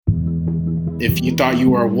If you thought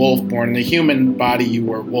you were a wolf born in a human body, you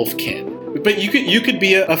were wolfkin. But you could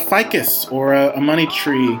be a ficus or a money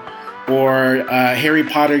tree or Harry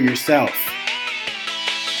Potter yourself.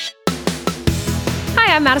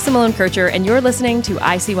 Hi, I'm Madison Malone Kircher, and you're listening to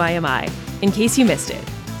ICYMI, in case you missed it,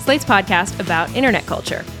 Slate's podcast about internet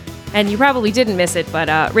culture. And you probably didn't miss it,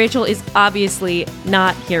 but Rachel is obviously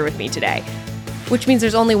not here with me today, which means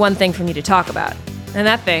there's only one thing for me to talk about, and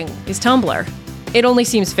that thing is Tumblr. It only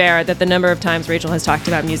seems fair that the number of times Rachel has talked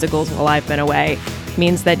about musicals while I've been away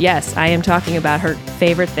means that, yes, I am talking about her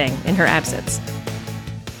favorite thing in her absence.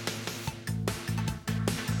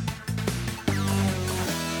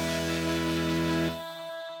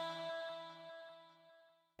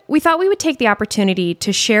 We thought we would take the opportunity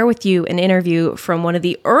to share with you an interview from one of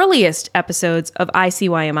the earliest episodes of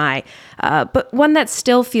ICYMI, but one that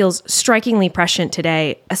still feels strikingly prescient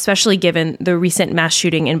today, especially given the recent mass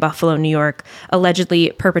shooting in Buffalo, New York,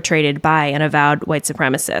 allegedly perpetrated by an avowed white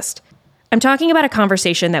supremacist. I'm talking about a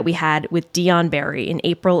conversation that we had with Dion Barry in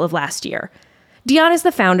April of last year. Dion is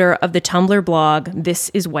the founder of the Tumblr blog,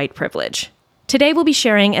 This Is White Privilege. Today, we'll be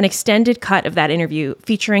sharing an extended cut of that interview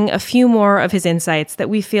featuring a few more of his insights that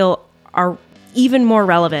we feel are even more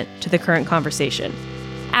relevant to the current conversation.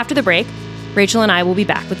 After the break, Rachel and I will be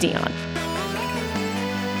back with Dion.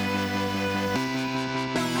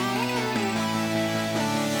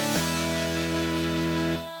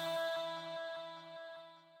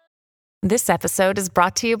 This episode is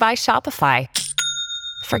brought to you by Shopify.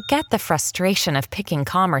 Forget the frustration of picking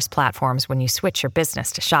commerce platforms when you switch your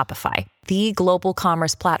business to Shopify, the global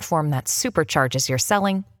commerce platform that supercharges your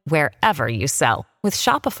selling wherever you sell. With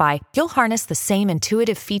Shopify, you'll harness the same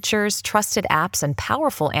intuitive features, trusted apps, and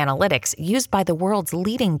powerful analytics used by the world's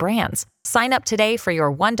leading brands. Sign up today for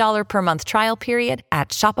your $1 per month trial period at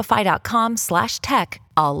shopify.com/tech,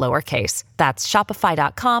 all lowercase. That's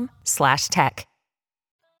shopify.com/tech.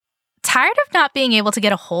 Tired of not being able to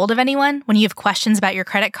get a hold of anyone when you have questions about your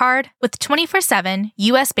credit card? With 24/7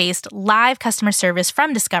 US-based live customer service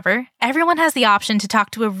from Discover, everyone has the option to talk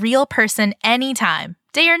to a real person anytime,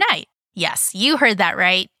 day or night. Yes, you heard that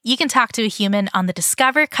right. You can talk to a human on the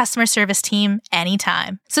Discover customer service team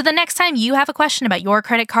anytime. So the next time you have a question about your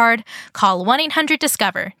credit card, call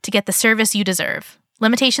 1-800-DISCOVER to get the service you deserve.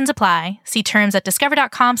 Limitations apply. See terms at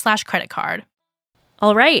discover.com/creditcard.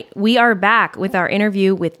 All right, we are back with our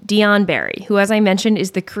interview with Dion Barry, who, as I mentioned,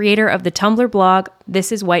 is the creator of the Tumblr blog,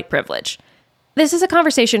 This Is White Privilege. This is a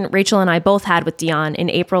conversation Rachel and I both had with Dion in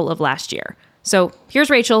April of last year. So here's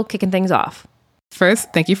Rachel kicking things off.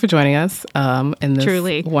 First, thank you for joining us in this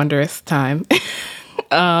Truly wondrous time.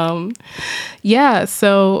 So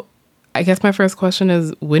I guess my first question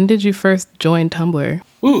is, when did you first join Tumblr?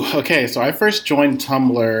 Okay, so I first joined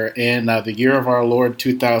Tumblr in the year of our Lord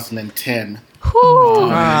 2010.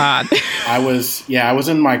 God. I was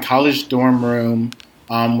in my college dorm room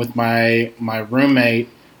with my roommate,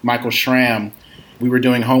 Michael Schramm. We were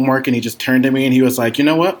doing homework and he just turned to me and he was like, you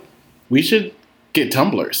know what? We should get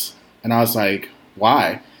Tumblrs. And I was like,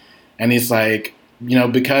 why? And he's like,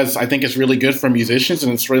 because I think it's really good for musicians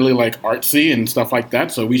and it's really like artsy and stuff like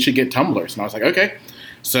that. So we should get Tumblrs. And I was like, okay.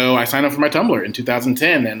 So I signed up for my Tumblr in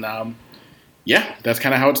 2010 and that's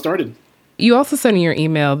kind of how it started. You also said in your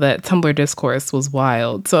email that Tumblr discourse was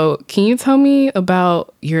wild. So can you tell me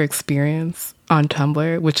about your experience on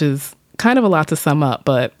Tumblr, which is kind of a lot to sum up,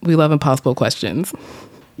 but we love impossible questions.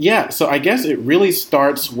 Yeah, so I guess it really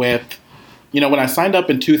starts with, when I signed up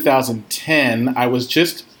in 2010, I was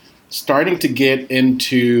just starting to get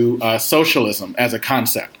into socialism as a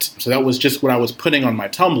concept. So that was just what I was putting on my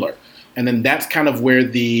Tumblr. And then that's kind of where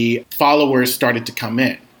the followers started to come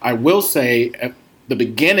in. I will say at the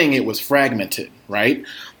beginning, it was fragmented, right?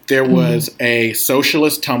 There was a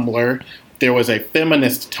socialist Tumblr. There was a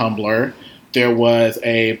feminist Tumblr. There was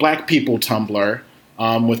a Black people Tumblr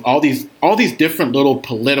with all these different little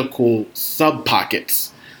political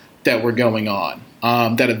sub-pockets that were going on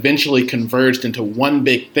that eventually converged into one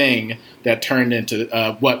big thing that turned into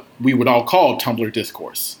what we would all call Tumblr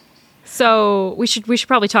discourse. So we should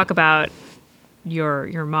probably talk about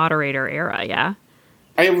your moderator era, yeah?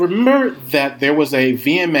 I remember that there was a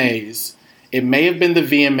VMAs. It may have been the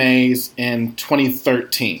VMAs in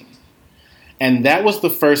 2013. And that was the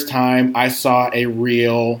first time I saw a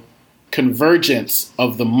real convergence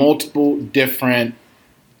of the multiple different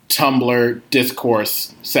Tumblr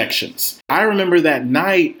discourse sections. I remember that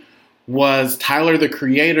night was Tyler, the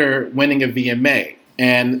Creator, winning a VMA.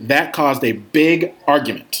 And that caused a big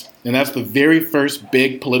argument. And that's the very first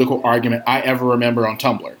big political argument I ever remember on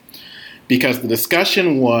Tumblr. Because the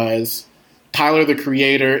discussion was, Tyler, the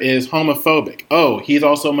Creator, is homophobic. Oh, he's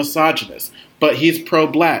also misogynist. But he's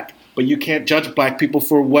pro-Black. But but you can't judge Black people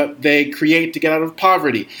for what they create to get out of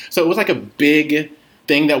poverty. So it was like a big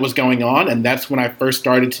thing that was going on, and that's when I first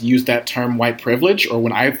started to use that term white privilege, or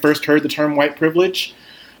when I first heard the term white privilege.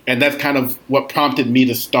 And that's kind of what prompted me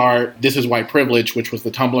to start This Is White Privilege, which was the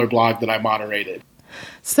Tumblr blog that I moderated.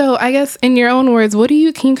 So I guess in your own words, can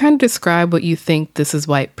you kind of describe what you think This Is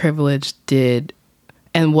White Privilege did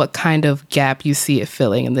and what kind of gap you see it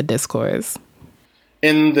filling in the discourse?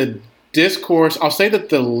 In the discourse, I'll say that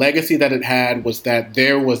the legacy that it had was that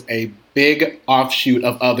there was a big offshoot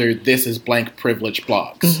of other This Is Blank Privilege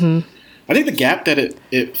blogs. Mm-hmm. I think the gap that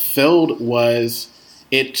it filled was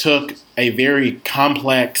it took a very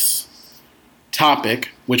complex topic,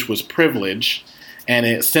 which was privilege, and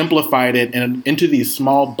it simplified it into these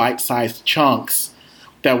small bite-sized chunks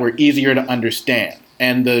that were easier to understand.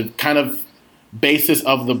 And the kind of basis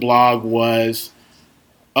of the blog was,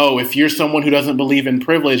 if you're someone who doesn't believe in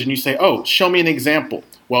privilege and you say, show me an example.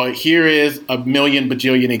 Well, here is a million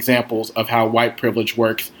bajillion examples of how white privilege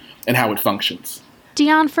works and how it functions.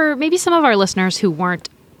 Dion, for maybe some of our listeners who weren't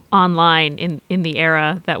online in the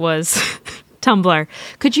era that was Tumblr,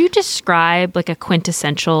 could you describe like a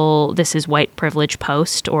quintessential This Is White Privilege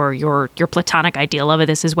post, or your platonic ideal of a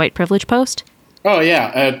This Is White Privilege post? Oh,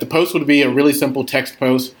 yeah. The post would be a really simple text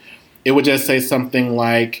post. It would just say something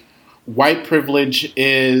like, white privilege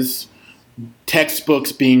is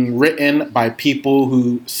textbooks being written by people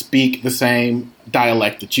who speak the same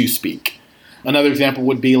dialect that you speak. Another example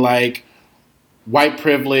would be like, white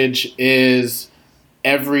privilege is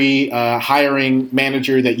every hiring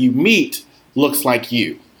manager that you meet looks like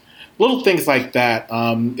you. Little things like that.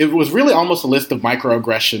 It was really almost a list of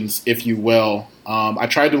microaggressions, if you will. I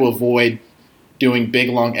tried to avoid doing big,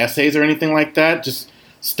 long essays or anything like that. Just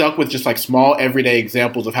stuck with just like small, everyday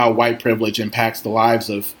examples of how white privilege impacts the lives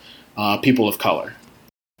of people of color.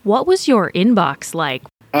 What was your inbox like?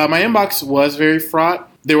 My inbox was very fraught.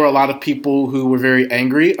 There were a lot of people who were very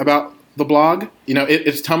angry about the blog. You know,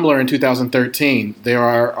 it's Tumblr in 2013. There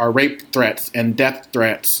are rape threats and death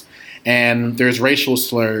threats, and there's racial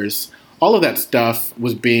slurs. All of that stuff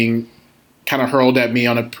was being kind of hurled at me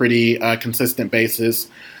on a pretty consistent basis.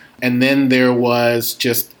 And then there was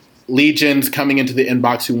just legions coming into the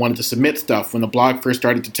inbox who wanted to submit stuff when the blog first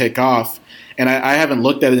started to take off. And I haven't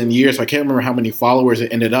looked at it in years, so I can't remember how many followers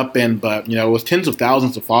it ended up in, but it was tens of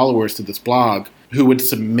thousands of followers to this blog who would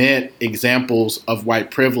submit examples of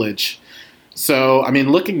white privilege. So,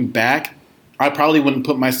 looking back, I probably wouldn't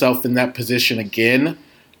put myself in that position again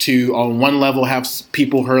to, on one level, have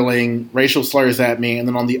people hurling racial slurs at me, and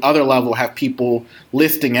then on the other level, have people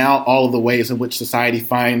listing out all of the ways in which society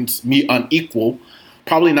finds me unequal.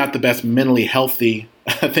 Probably not the best mentally healthy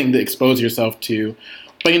thing to expose yourself to.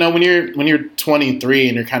 But, when you're 23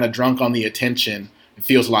 and you're kind of drunk on the attention, it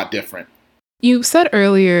feels a lot different. You said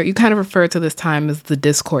earlier, you kind of referred to this time as the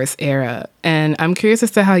discourse era. And I'm curious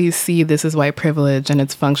as to how you see This Is White Privilege and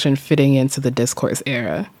its function fitting into the discourse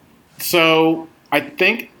era. So I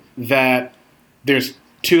think that there's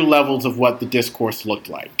two levels of what the discourse looked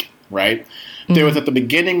like, right? Mm-hmm. There was at the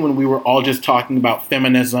beginning when we were all just talking about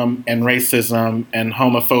feminism and racism and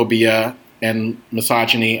homophobia and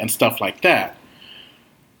misogyny and stuff like that.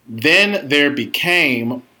 Then there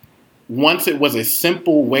became, once it was a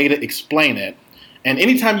simple way to explain it, and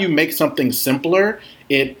anytime you make something simpler,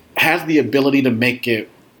 it has the ability to make it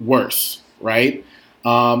worse, right?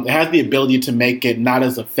 It has the ability to make it not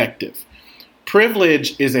as effective.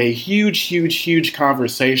 Privilege is a huge, huge, huge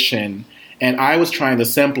conversation, and I was trying to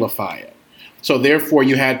simplify it. So therefore,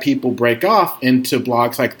 you had people break off into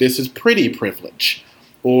blogs like This Is Pretty Privilege,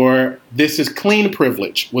 or This Is Clean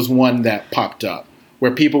Privilege was one that popped up,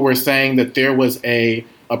 where people were saying that there was a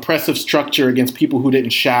oppressive structure against people who didn't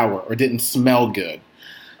shower or didn't smell good.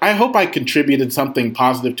 I hope I contributed something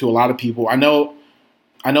positive to a lot of people. I know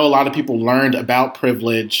a lot of people learned about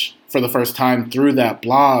privilege for the first time through that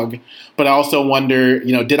blog, but I also wonder,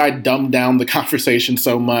 did I dumb down the conversation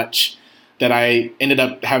so much that I ended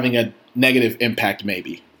up having a negative impact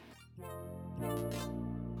maybe?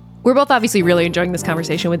 We're both obviously really enjoying this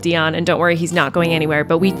conversation with Dion, and don't worry, he's not going anywhere,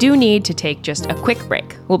 but we do need to take just a quick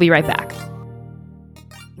break. We'll be right back.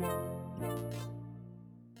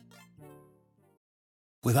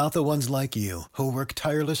 Without the ones like you, who work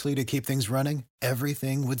tirelessly to keep things running,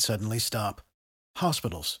 everything would suddenly stop.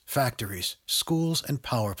 Hospitals, factories, schools, and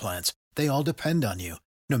power plants, they all depend on you.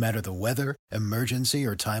 No matter the weather, emergency,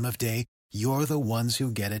 or time of day, you're the ones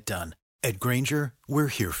who get it done. At Grainger, we're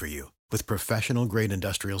here for you with professional-grade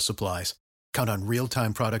industrial supplies. Count on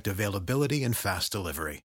real-time product availability and fast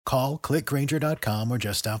delivery. Call, clickgrainger.com, or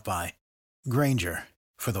just stop by. Grainger,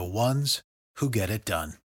 for the ones who get it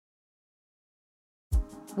done.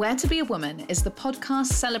 Where to Be a Woman is the podcast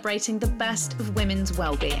celebrating the best of women's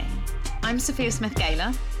well-being. I'm Sophia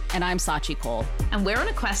Smith-Gaylor. And I'm Sachi Cole. And we're on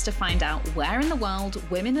a quest to find out where in the world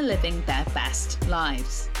women are living their best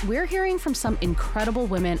lives. We're hearing from some incredible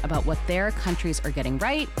women about what their countries are getting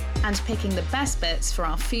right. And picking the best bits for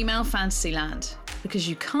our female fantasy land. Because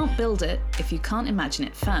you can't build it if you can't imagine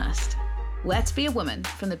it first. Where to Be a Woman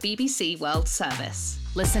from the BBC World Service.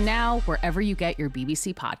 Listen now wherever you get your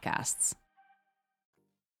BBC podcasts.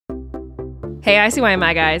 Hey,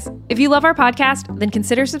 ICYMI guys. If you love our podcast, then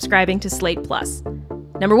consider subscribing to Slate Plus.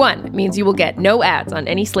 Number 1, it means you will get no ads on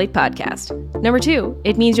any Slate podcast. Number 2,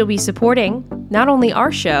 it means you'll be supporting not only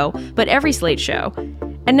our show, but every Slate show.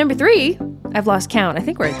 And number 3, I've lost count, I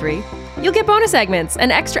think we're at 3, you'll get bonus segments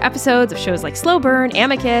and extra episodes of shows like Slow Burn,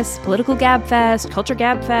 Amicus, Political Gabfest, Culture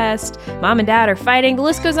Gabfest, Mom and Dad Are Fighting, the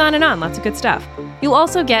list goes on, lots of good stuff. You'll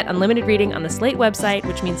also get unlimited reading on the Slate website,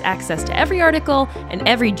 which means access to every article and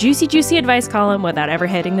every juicy advice column without ever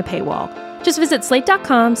hitting the paywall. Just visit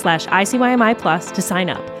slate.com/ICYMI Plus to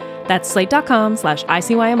sign up. That's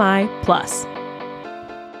slate.com/ICYMI Plus.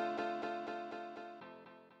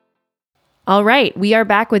 All right, we are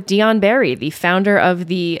back with Dion Barry, the founder of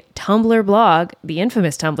the Tumblr blog, the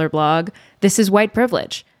infamous Tumblr blog, This is White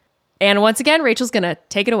Privilege. And once again, Rachel's going to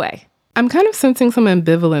take it away. I'm kind of sensing some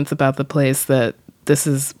ambivalence about the place that This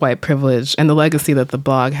is White Privilege and the legacy that the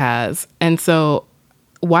blog has. And so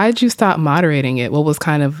why did you stop moderating it? What was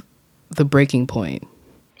kind of the breaking point?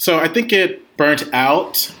 So I think it burnt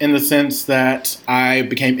out in the sense that I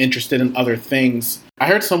became interested in other things. I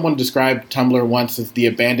heard someone describe Tumblr once as the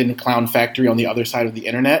abandoned clown factory on the other side of the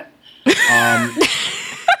internet.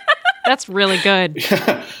 That's really good.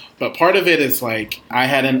 But part of it is like I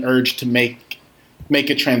had an urge to make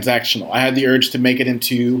it transactional. I had the urge to make it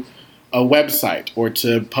into a website or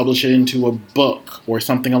to publish it into a book or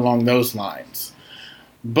something along those lines.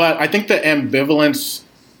 But I think the ambivalence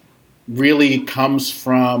really comes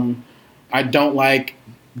from I don't like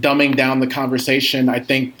dumbing down the conversation. I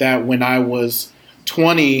think that when I was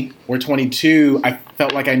 20 or 22, I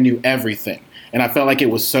felt like I knew everything. And I felt like it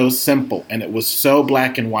was so simple and it was so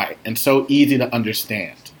black and white and so easy to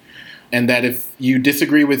understand. And that if you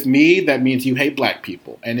disagree with me, that means you hate black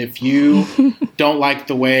people. And if you don't like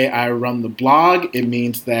the way I run the blog, it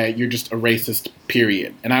means that you're just a racist,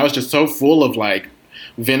 period. And I was just so full of like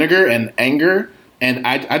vinegar and anger. And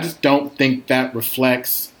I just don't think that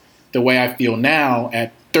reflects the way I feel now.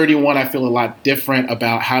 At 31, I feel a lot different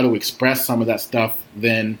about how to express some of that stuff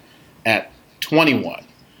than at 21.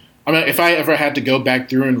 I mean, if I ever had to go back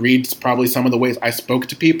through and read probably some of the ways I spoke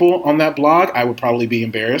to people on that blog, I would probably be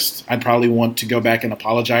embarrassed. I'd probably want to go back and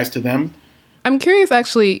apologize to them. I'm curious,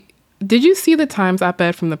 actually, did you see the Times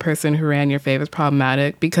op-ed from the person who ran Your Favorite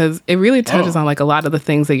Problematic? Because it really touches on like a lot of the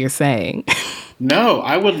things that you're saying. No,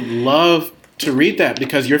 I would love to read that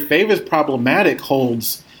because Your Favorite Problematic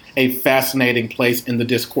holds a fascinating place in the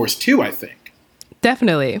discourse too, I think.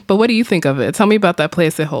 Definitely. But what do you think of it? Tell me about that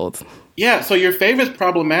place it holds. Yeah, so Your Favorite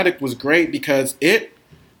Problematic was great because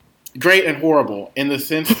great and horrible in the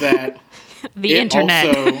sense that the internet.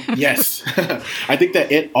 Also, yes. I think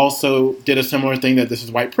that it also did a similar thing that This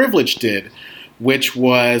is White Privilege did, which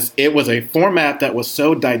was it was a format that was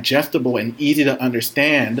so digestible and easy to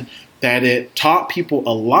understand that it taught people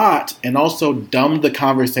a lot and also dumbed the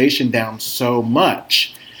conversation down so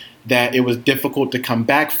much that it was difficult to come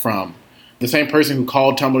back from. The same person who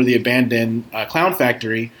called Tumblr the abandoned clown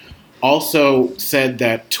factory also said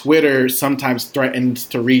that Twitter sometimes threatens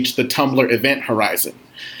to reach the Tumblr event horizon.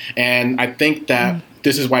 And I think that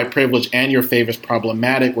This is White Privilege and Your Favorite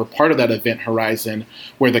Problematic were part of that event horizon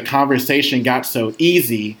where the conversation got so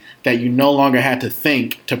easy that you no longer had to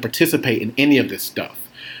think to participate in any of this stuff.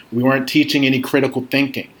 We weren't teaching any critical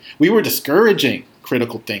thinking. We were discouraging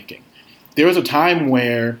critical thinking. There was a time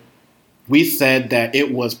where we said that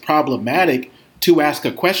it was problematic to ask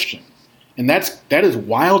a question. And that is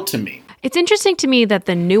wild to me. It's interesting to me that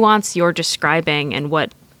the nuance you're describing and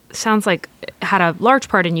what sounds like had a large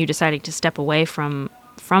part in you deciding to step away from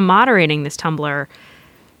moderating this Tumblr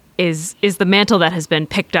is the mantle that has been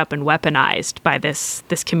picked up and weaponized by this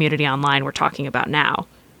community online we're talking about now.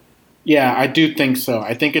 Yeah, I do think so.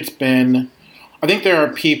 I think there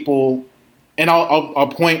are people, and I'll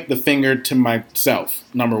point the finger to myself,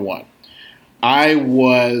 number one. I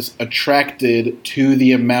was attracted to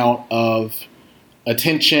the amount of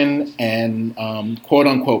attention and quote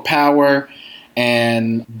unquote power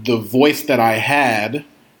and the voice that I had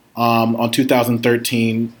on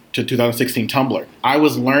 2013 to 2016 Tumblr. I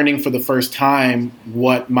was learning for the first time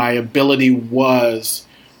what my ability was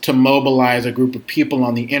to mobilize a group of people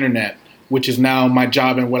on the internet, which is now my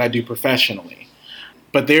job and what I do professionally.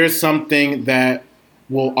 but there's something that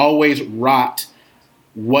will always rot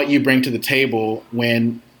what you bring to the table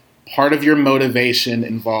when part of your motivation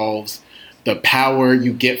involves the power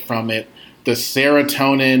you get from it, the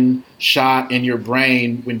serotonin shot in your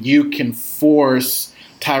brain when you can force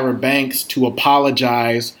Tyra Banks to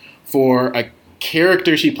apologize for a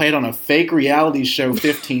character she played on a fake reality show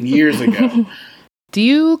 15 years ago. Do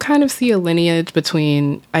you kind of see a lineage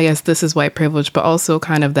between, I guess this is white privilege, but also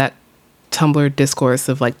kind of that Tumblr discourse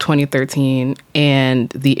of like 2013 and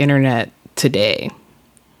the internet today?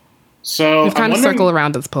 So we've kind of circled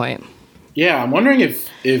around this point. Yeah, I'm wondering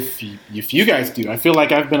if you guys do. I feel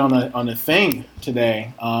like I've been on a thing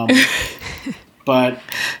today, but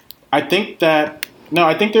I think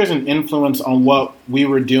there's an influence on what we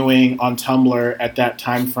were doing on Tumblr at that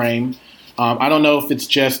time frame. I don't know if it's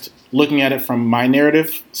just looking at it from my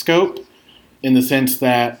narrative scope, in the sense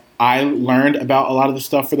that I learned about a lot of the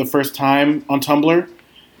stuff for the first time on Tumblr,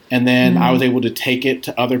 and then I was able to take it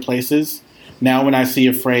to other places. Now when I see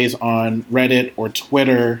a phrase on Reddit or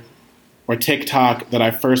Twitter or TikTok that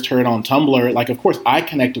I first heard on Tumblr, like, of course, I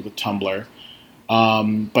connected with Tumblr,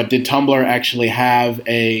 but did Tumblr actually have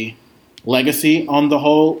a legacy on the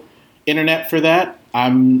whole internet for that?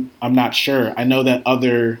 I'm not sure. I know that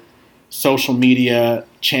other social media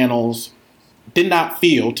channels did not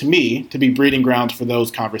feel, to me, to be breeding grounds for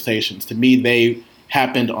those conversations. To me, they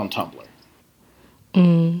happened on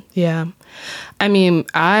Tumblr. Yeah. I mean,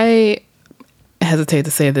 I hesitate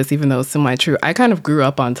to say this, even though it's semi-true. I kind of grew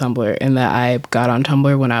up on Tumblr in that I got on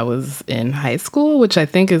Tumblr when I was in high school, which I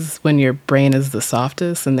think is when your brain is the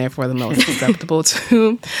softest and therefore the most susceptible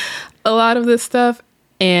to a lot of this stuff.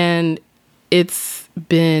 And it's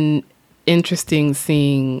been interesting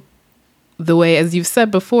seeing the way, as you've said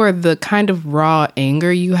before, the kind of raw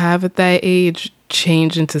anger you have at that age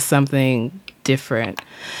change into something different.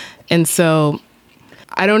 And so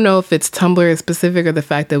I don't know if it's Tumblr specific or the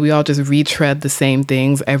fact that we all just retread the same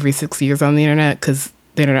things every 6 years on the internet because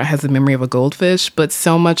the internet has the memory of a goldfish, but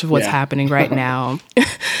so much of what's happening right now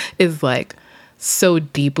is like so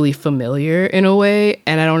deeply familiar in a way.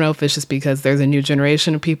 And I don't know if it's just because there's a new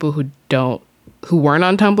generation of people who weren't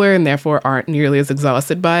on Tumblr and therefore aren't nearly as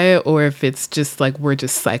exhausted by it, or if it's just like we're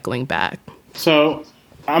just cycling back. So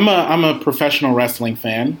I'm a professional wrestling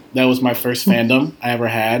fan. That was my first fandom I ever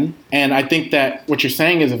had. And I think that what you're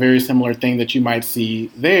saying is a very similar thing that you might see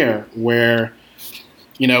there, where,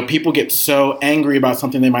 you know, people get so angry about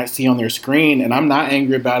something they might see on their screen, and I'm not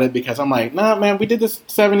angry about it because I'm like, nah, man, we did this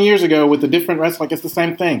 7 years ago with a different wrestler. Like, it's the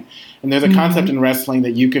same thing. And there's a concept in wrestling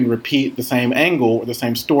that you can repeat the same angle or the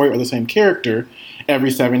same story or the same character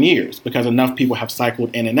every 7 years because enough people have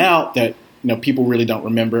cycled in and out that, you know, people really don't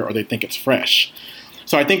remember or they think it's fresh.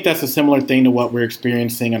 So I think that's a similar thing to what we're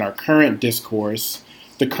experiencing in our current discourse,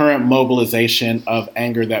 the current mobilization of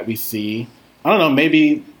anger that we see. I don't know,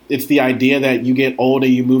 maybe it's the idea that you get older,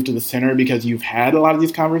 you move to the center because you've had a lot of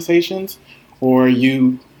these conversations, or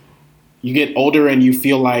you get older and you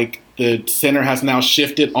feel like the center has now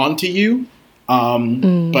shifted onto you.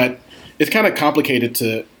 But it's kind of complicated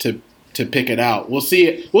to pick it out. We'll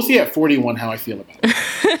see at 41 how I feel about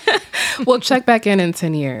it. We'll check back in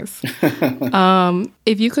 10 years.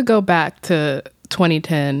 If you could go back to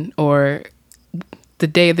 2010 or the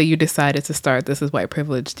day that you decided to start This Is White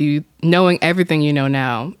Privilege, knowing everything you know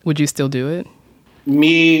now, would you still do it?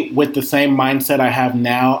 Me, with the same mindset I have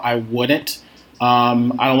now, I wouldn't. I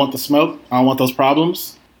don't want the smoke. I don't want those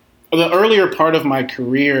problems. The earlier part of my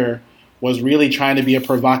career was really trying to be a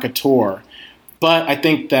provocateur. But I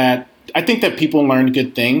think that people learned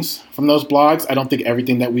good things from those blogs. I don't think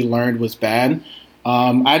everything that we learned was bad.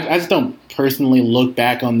 I just don't personally look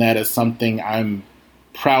back on that as something I'm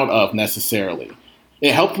proud of necessarily.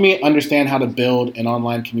 It helped me understand how to build an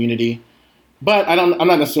online community, but I'm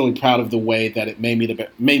not necessarily proud of the way that it made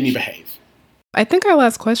me behave. I think our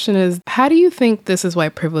last question is, how do you think This Is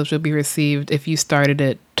White Privilege would be received if you started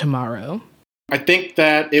it tomorrow? I think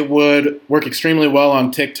that it would work extremely well on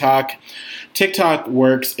TikTok. TikTok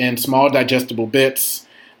works in small, digestible bits.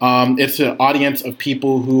 It's an audience of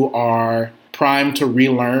people who are primed to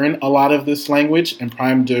relearn a lot of this language and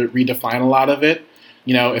primed to redefine a lot of it.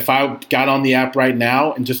 You know, if I got on the app right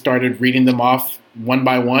now and just started reading them off one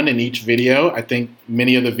by one in each video, I think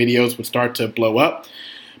many of the videos would start to blow up.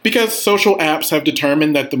 Because social apps have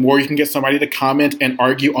determined that the more you can get somebody to comment and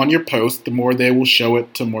argue on your post, the more they will show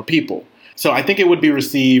it to more people. So I think it would be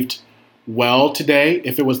received well today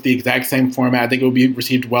if it was the exact same format. I think it would be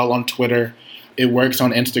received well on Twitter. It works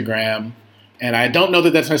on Instagram. And I don't know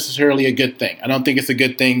that that's necessarily a good thing. I don't think it's a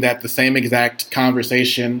good thing that the same exact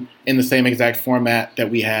conversation in the same exact format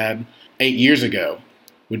that we had 8 years ago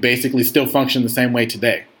would basically still function the same way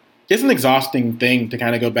today. It's an exhausting thing to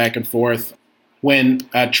kind of go back and forth. When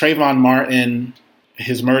Trayvon Martin,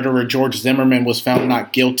 his murderer, George Zimmerman, was found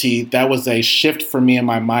not guilty, that was a shift for me in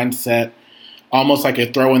my mindset, almost like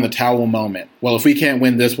a throw in the towel moment. Well, if we can't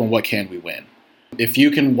win this one, what can we win? If you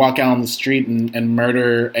can walk out on the street and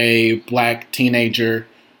murder a black teenager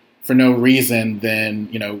for no reason, then,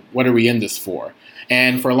 what are we in this for?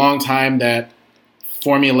 And for a long time, that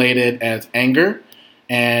formulated as anger.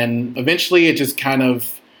 And eventually it just kind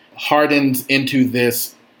of hardens into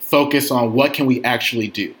this focus on what can we actually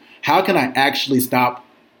do? How can I actually stop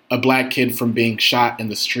a black kid from being shot in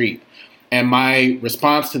the street? And my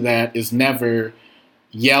response to that is never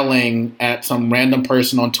yelling at some random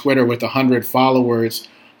person on Twitter with 100 followers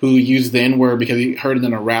who used the N-word because he heard it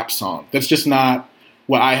in a rap song. That's just not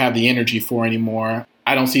what I have the energy for anymore.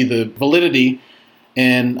 I don't see the validity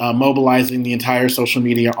in mobilizing the entire social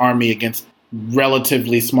media army against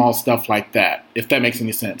relatively small stuff like that, if that makes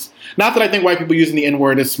any sense. Not that I think white people using the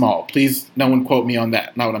N-word is small. Please, no one quote me on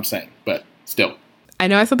that. Not what I'm saying, but still. I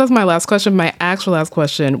know I said that's my last question. My actual last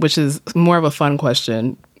question, which is more of a fun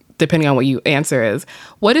question, depending on what you answer, is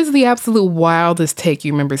what is the absolute wildest take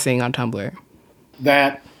you remember seeing on Tumblr?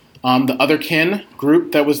 That the Other Kin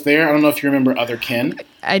group that was there. I don't know if you remember Other Kin.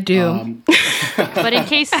 I do. But in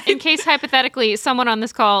case hypothetically someone on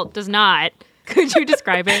this call does not, could you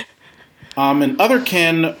describe it? And Other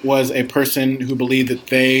Kin was a person who believed that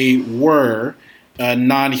they were a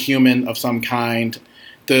non-human of some kind.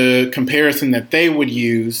 The comparison that they would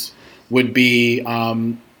use would be,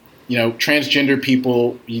 transgender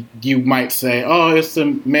people. You might say, oh, it's a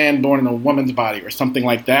man born in a woman's body or something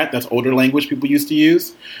like that. That's older language people used to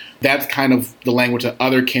use. That's kind of the language that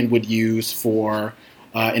Other Kin would use for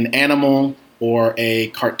an animal or a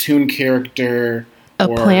cartoon character.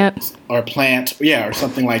 Or a plant, yeah, or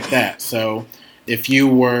something like that. So if you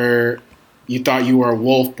thought you were a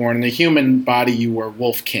wolf born in a human body, you were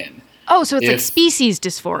wolfkin. Oh, so it's like species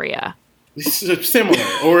dysphoria.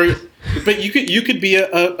 Similar, but you could be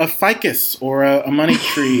a ficus or a money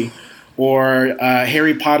tree or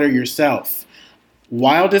Harry Potter yourself.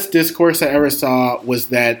 Wildest discourse I ever saw was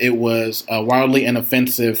that it was wildly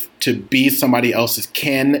inoffensive to be somebody else's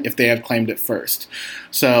kin if they had claimed it first.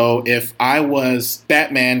 So if I was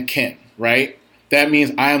Batman kin, right, that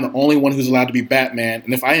means I am the only one who's allowed to be Batman.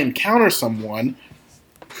 And if I encounter someone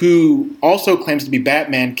who also claims to be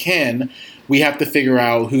Batman kin, we have to figure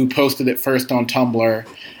out who posted it first on Tumblr.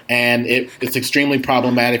 And it's extremely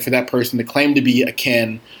problematic for that person to claim to be a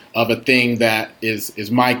kin of a thing that is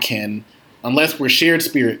my kin. Unless we're shared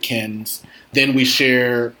spirit kins, then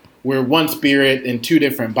we're one spirit in two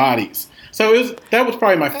different bodies. So that was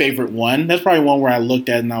probably my favorite one. That's probably one where I looked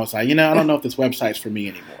at and I was like, I don't know if this website's for me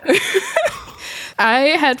anymore.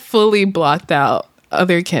 I had fully blocked out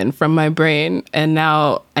Other Kin from my brain, and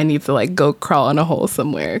now I need to go crawl in a hole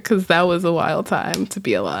somewhere because that was a wild time to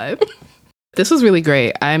be alive. This was really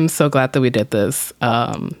great. I'm so glad that we did this.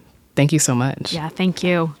 Thank you so much. Yeah, thank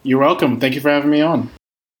you. You're welcome. Thank you for having me on.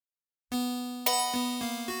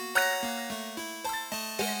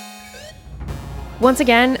 Once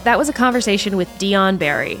again, that was a conversation with Dion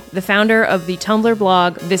Barry, the founder of the Tumblr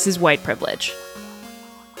blog This Is White Privilege.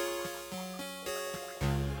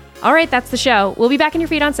 All right, that's the show. We'll be back in your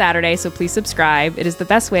feed on Saturday, so please subscribe. It is the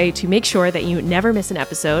best way to make sure that you never miss an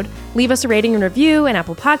episode. Leave us a rating and review in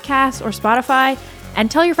Apple Podcasts or Spotify,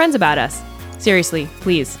 and tell your friends about us. Seriously,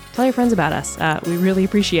 please, tell your friends about us. We really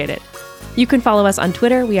appreciate it. You can follow us on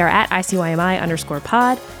Twitter. We are at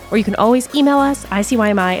ICYMI_pod, or you can always email us,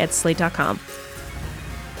 ICYMI@slate.com.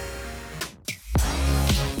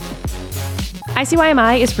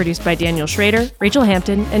 ICYMI is produced by Daniel Schrader, Rachel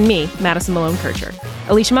Hampton, and me, Madison Malone Kircher.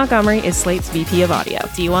 Alicia Montgomery is Slate's VP of Audio.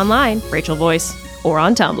 See you online, Rachel Voice, or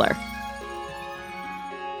on Tumblr.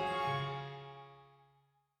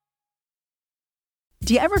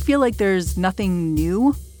 Do you ever feel like there's nothing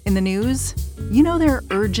new in the news? You know there are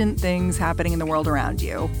urgent things happening in the world around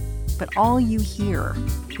you, but all you hear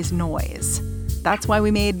is noise. That's why we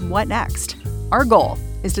made What Next? Our goal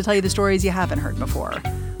is to tell you the stories you haven't heard before.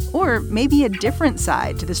 Or maybe a different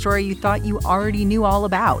side to the story you thought you already knew all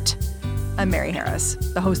about. I'm Mary Harris,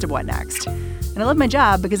 the host of What Next? And I love my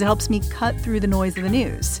job because it helps me cut through the noise of the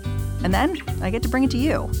news. And then I get to bring it to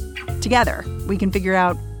you. Together, we can figure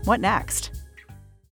out what next.